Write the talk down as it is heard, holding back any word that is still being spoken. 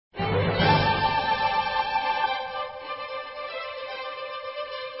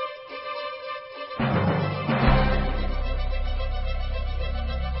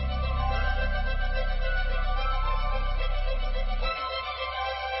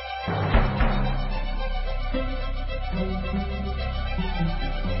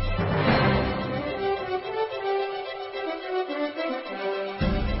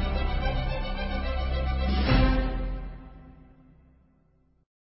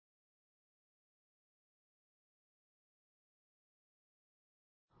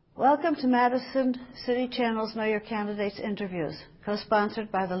Welcome to Madison City Channel's Know Your Candidates interviews,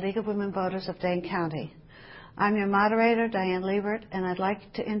 co-sponsored by the League of Women Voters of Dane County. I'm your moderator, Diane Liebert, and I'd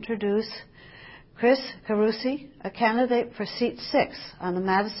like to introduce Cris Carusi, a candidate for Seat 6 on the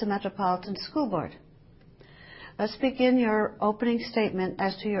Madison Metropolitan School Board. Let's begin your opening statement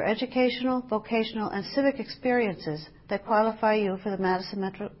as to your educational, vocational, and civic experiences that qualify you for the Madison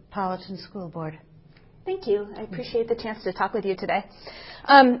Metropolitan School Board. Thank you. I appreciate the chance to talk with you today.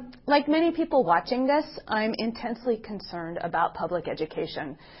 Like many people watching this, I'm intensely concerned about public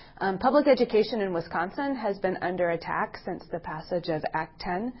education. Public education in Wisconsin has been under attack since the passage of Act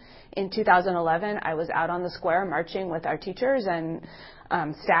 10. In 2011, I was out on the square marching with our teachers and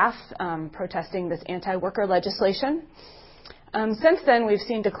staff protesting this anti-worker legislation. Since then, we've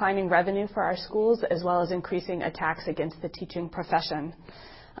seen declining revenue for our schools as well as increasing attacks against the teaching profession.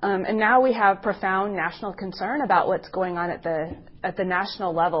 And now we have profound national concern about what's going on at the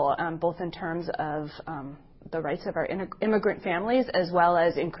national level, both in terms of the rights of our immigrant families as well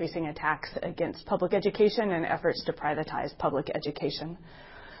as increasing attacks against public education and efforts to privatize public education.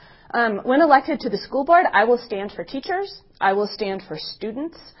 When elected to the school board, I will stand for teachers. I will stand for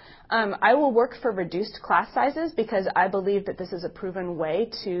students. I will work for reduced class sizes because I believe that this is a proven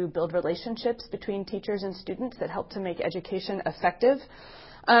way to build relationships between teachers and students that help to make education effective.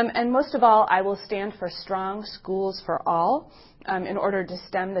 And most of all, I will stand for strong schools for all in order to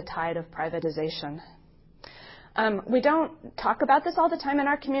stem the tide of privatization. We don't talk about this all the time in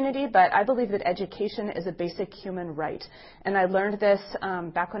our community, but I believe that education is a basic human right. And I learned this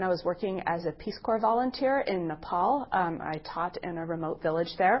back when I was working as a Peace Corps volunteer in Nepal. I taught in a remote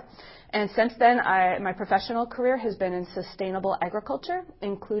village there. And since then, my professional career has been in sustainable agriculture,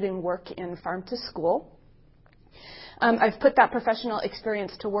 including work in farm to school. I've put that professional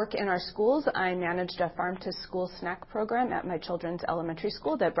experience to work in our schools. I managed a farm-to-school snack program at my children's elementary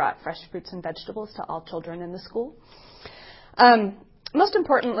school that brought fresh fruits and vegetables to all children in the school. Most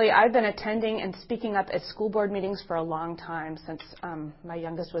importantly, I've been attending and speaking up at school board meetings for a long time, since my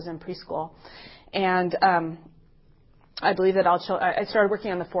youngest was in preschool. And I believe that I started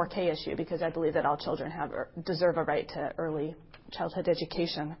working on the 4K issue because I believe that all children deserve a right to early childhood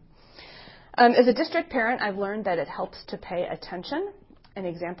education. As a district parent, I've learned that it helps to pay attention. An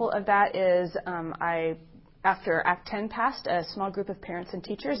example of that is after Act 10 passed, a small group of parents and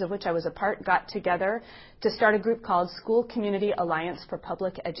teachers, of which I was a part, got together to start a group called School Community Alliance for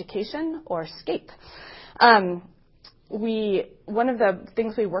Public Education, or SCAPE. One of the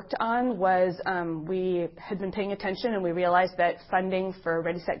things we worked on was we had been paying attention and we realized that funding for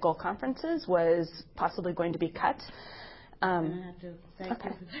Ready, Set, Goal conferences was possibly going to be cut. I have to thank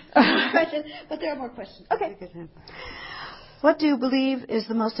you for that question, but there are more questions. Okay. What do you believe is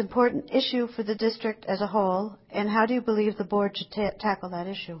the most important issue for the district as a whole, and how do you believe the board should tackle that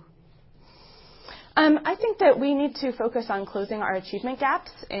issue? I think that we need to focus on closing our achievement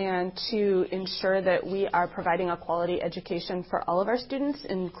gaps and to ensure that we are providing a quality education for all of our students,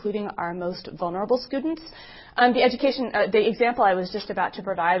 including our most vulnerable students. The example I was just about to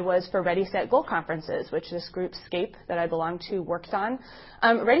provide was for Ready, Set, Goal conferences, which this group, SCAPE, that I belong to, worked on.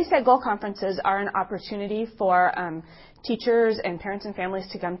 Ready, Set, Goal conferences are an opportunity for teachers and parents and families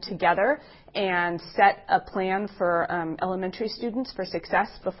to come together and set a plan for elementary students for success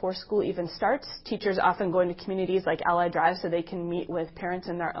before school even starts. Teachers often go into communities like Allied Drive so they can meet with parents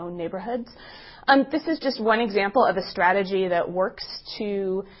in their own neighborhoods. This is just one example of a strategy that works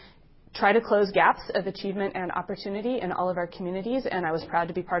to try to close gaps of achievement and opportunity in all of our communities, and I was proud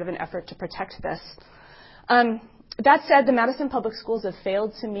to be part of an effort to protect this. That said, the Madison Public Schools have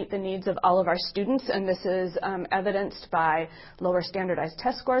failed to meet the needs of all of our students, and this is evidenced by lower standardized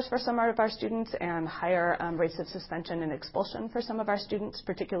test scores for some of our students and higher rates of suspension and expulsion for some of our students,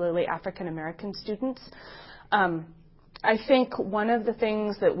 particularly African American students. I think one of the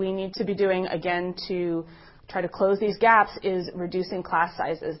things that we need to be doing, again, to try to close these gaps is reducing class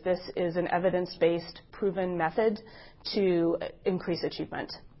sizes. This is an evidence-based, proven method to increase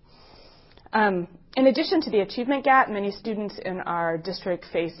achievement. In addition to the achievement gap, many students in our district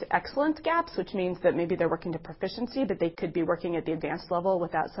face excellence gaps, which means that maybe they're working to proficiency, but they could be working at the advanced level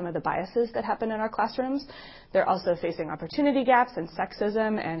without some of the biases that happen in our classrooms. They're also facing opportunity gaps in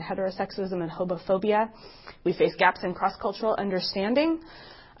sexism and heterosexism and homophobia. We face gaps in cross-cultural understanding.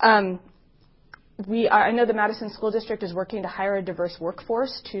 I know the Madison School District is working to hire a diverse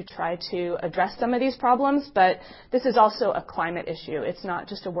workforce to try to address some of these problems, but this is also a climate issue. It's not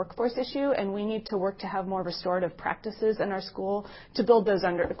just a workforce issue, and we need to work to have more restorative practices in our school to build those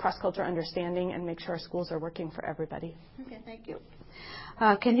cross-cultural understanding and make sure our schools are working for everybody. Okay, thank you.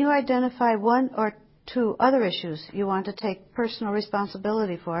 Can you identify one or 2 other issues you want to take personal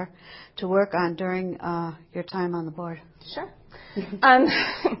responsibility for to work on during your time on the board? Sure.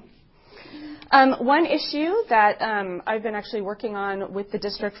 One issue that I've been actually working on with the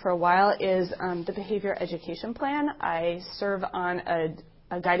district for a while is the behavior education plan. I serve on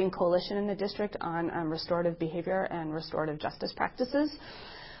a guiding coalition in the district on restorative behavior and restorative justice practices.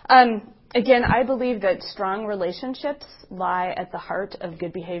 Again, I believe that strong relationships lie at the heart of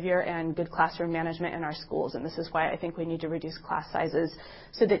good behavior and good classroom management in our schools, and this is why I think we need to reduce class sizes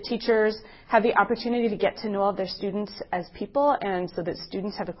so that teachers have the opportunity to get to know all their students as people, and so that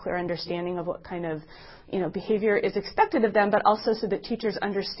students have a clear understanding of what kind of behavior is expected of them, but also so that teachers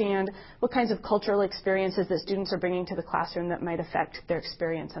understand what kinds of cultural experiences that students are bringing to the classroom that might affect their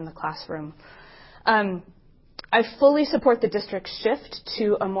experience in the classroom. I fully support the district's shift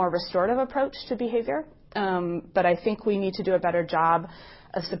to a more restorative approach to behavior, but I think we need to do a better job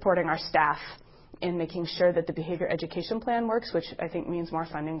of supporting our staff in making sure that the behavior education plan works, which I think means more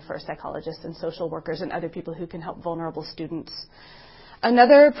funding for psychologists and social workers and other people who can help vulnerable students.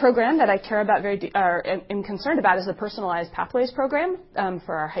 Another program that I care about or am concerned about is the Personalized Pathways program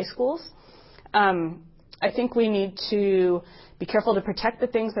for our high schools. I think we need to be careful to protect the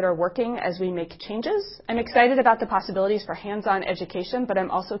things that are working as we make changes. I'm excited about the possibilities for hands-on education, but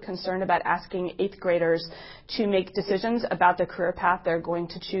I'm also concerned about asking 8th graders to make decisions about the career path they're going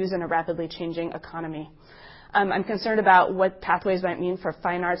to choose in a rapidly changing economy. I'm concerned about what pathways might mean for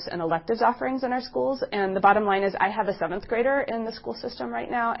fine arts and electives offerings in our schools. And the bottom line is I have a 7th grader in the school system right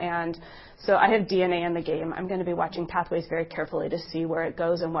now, and so I have DNA in the game. I'm going to be watching pathways very carefully to see where it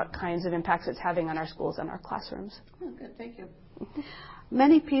goes and what kinds of impacts it's having on our schools and our classrooms. Oh, good. Thank you.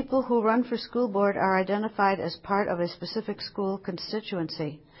 Many people who run for school board are identified as part of a specific school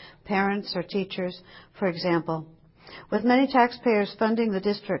constituency, parents or teachers, for example. With many taxpayers funding the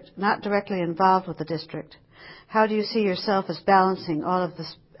district, not directly involved with the district, how do you see yourself as balancing all of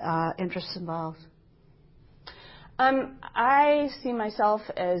the interests involved? I see myself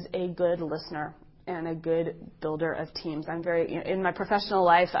as a good listener and a good builder of teams. I'm in my professional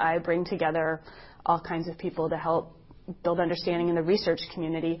life, I bring together all kinds of people to help build understanding in the research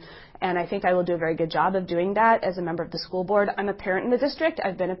community, and I think I will do a very good job of doing that as a member of the school board. I'm a parent in the district.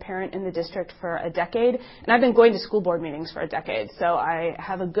 I've been a parent in the district for a decade, and I've been going to school board meetings for a decade, so I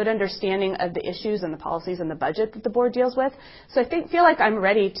have a good understanding of the issues and the policies and the budget that the board deals with. So I feel like I'm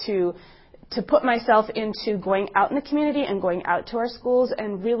ready to put myself into going out in the community and going out to our schools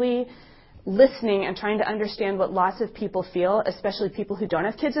and really listening and trying to understand what lots of people feel, especially people who don't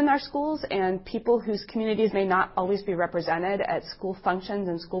have kids in our schools and people whose communities may not always be represented at school functions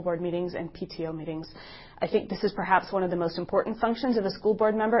and school board meetings and PTO meetings. I think this is perhaps one of the most important functions of a school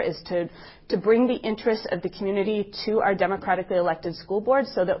board member is to bring the interests of the community to our democratically elected school board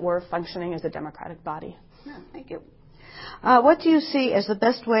so that we're functioning as a democratic body. Yeah, thank you. What do you see as the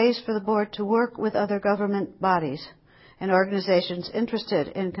best ways for the board to work with other government bodies and organizations interested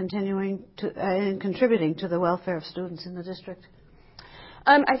in in contributing to the welfare of students in the district?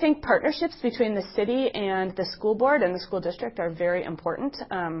 I think partnerships between the city and the school board and the school district are very important.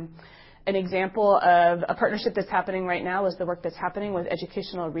 An example of a partnership that's happening right now is the work that's happening with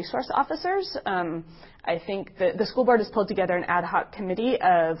educational resource officers. I think the school board has pulled together an ad hoc committee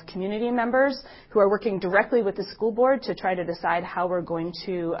of community members who are working directly with the school board to try to decide how we're going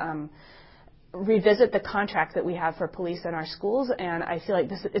to revisit the contract that we have for police in our schools, and I feel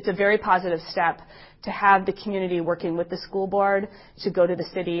like it's a very positive step to have the community working with the school board to go to the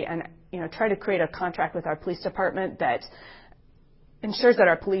city and try to create a contract with our police department that ensures that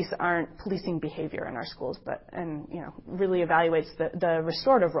our police aren't policing behavior in our schools, and really evaluates the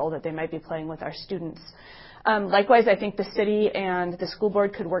restorative role that they might be playing with our students. Likewise, I think the city and the school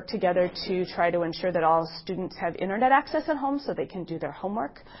board could work together to try to ensure that all students have internet access at home so they can do their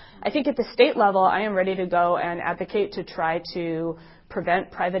homework. I think at the state level, I am ready to go and advocate to try to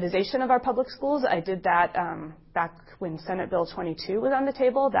prevent privatization of our public schools. I did that back when Senate Bill 22 was on the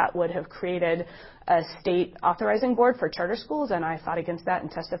table. That would have created a state authorizing board for charter schools, and I fought against that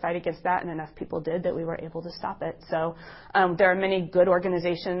and testified against that, and enough people did that we were able to stop it. So there are many good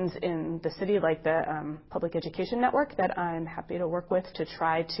organizations in the city, like the Public Education Network, that I'm happy to work with to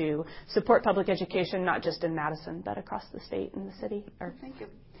try to support public education, not just in Madison, but across the state and the city. Thank you.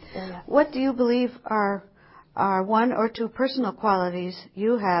 Area. What do you believe are 1 or 2 personal qualities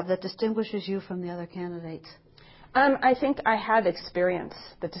you have that distinguishes you from the other candidates? I think I have experience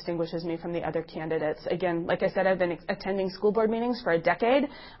that distinguishes me from the other candidates. Again, like I said, I've been attending school board meetings for a decade.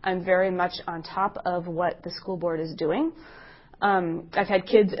 I'm very much on top of what the school board is doing. I've had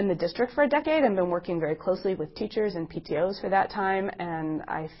kids in the district for a decade and been working very closely with teachers and PTOs for that time, and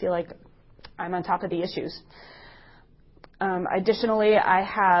I feel like I'm on top of the issues. Additionally, I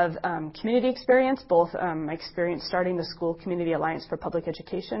have community experience, both my experience starting the School Community Alliance for Public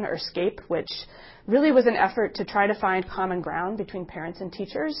Education, or SCAPE, which really was an effort to try to find common ground between parents and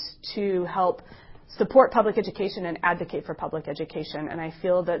teachers to help support public education and advocate for public education. And I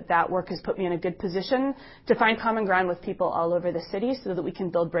feel that that work has put me in a good position to find common ground with people all over the city so that we can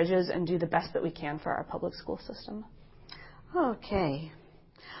build bridges and do the best that we can for our public school system. Okay.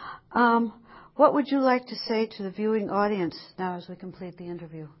 What would you like to say to the viewing audience now as we complete the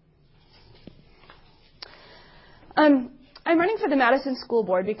interview? I'm running for the Madison School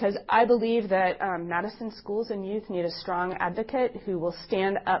Board because I believe that Madison schools and youth need a strong advocate who will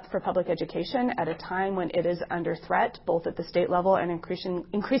stand up for public education at a time when it is under threat, both at the state level and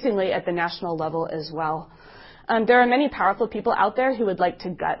increasingly at the national level as well. There are many powerful people out there who would like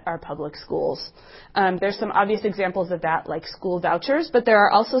to gut our public schools. There's some obvious examples of that, like school vouchers, but there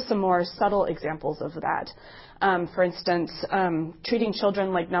are also some more subtle examples of that. For instance, treating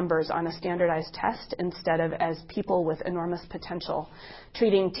children like numbers on a standardized test instead of as people with enormous potential.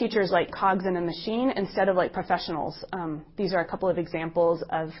 Treating teachers like cogs in a machine instead of like professionals. These are a couple of examples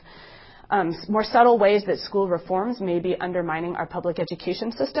of more subtle ways that school reforms may be undermining our public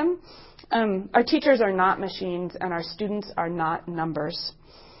education system. Our teachers are not machines, and our students are not numbers.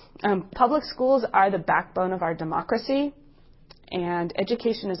 Public schools are the backbone of our democracy, and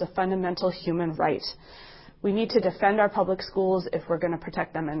education is a fundamental human right. We need to defend our public schools if we're going to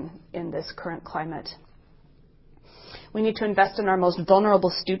protect them in this current climate. We need to invest in our most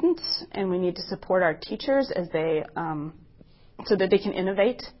vulnerable students, and we need to support our teachers as so that they can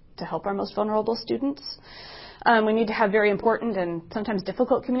innovate to help our most vulnerable students. We need to have very important and sometimes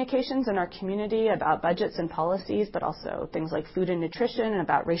difficult communications in our community about budgets and policies, but also things like food and nutrition and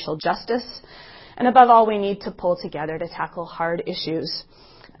about racial justice. And above all, we need to pull together to tackle hard issues.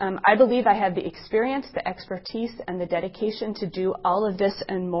 I believe I have the experience, the expertise, and the dedication to do all of this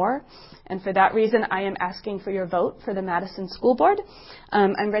and more. And for that reason, I am asking for your vote for the Madison School Board.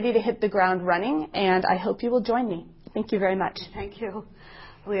 I'm ready to hit the ground running, and I hope you will join me. Thank you very much. Thank you.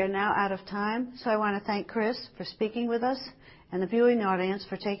 We are now out of time, so I want to thank Cris for speaking with us and the viewing audience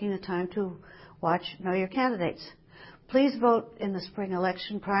for taking the time to watch Know Your Candidates. Please vote in the spring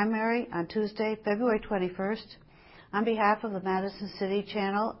election primary on Tuesday, February 21st. On behalf of the Madison City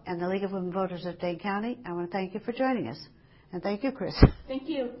Channel and the League of Women Voters of Dane County, I want to thank you for joining us. And thank you, Cris. Thank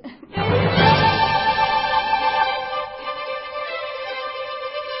you.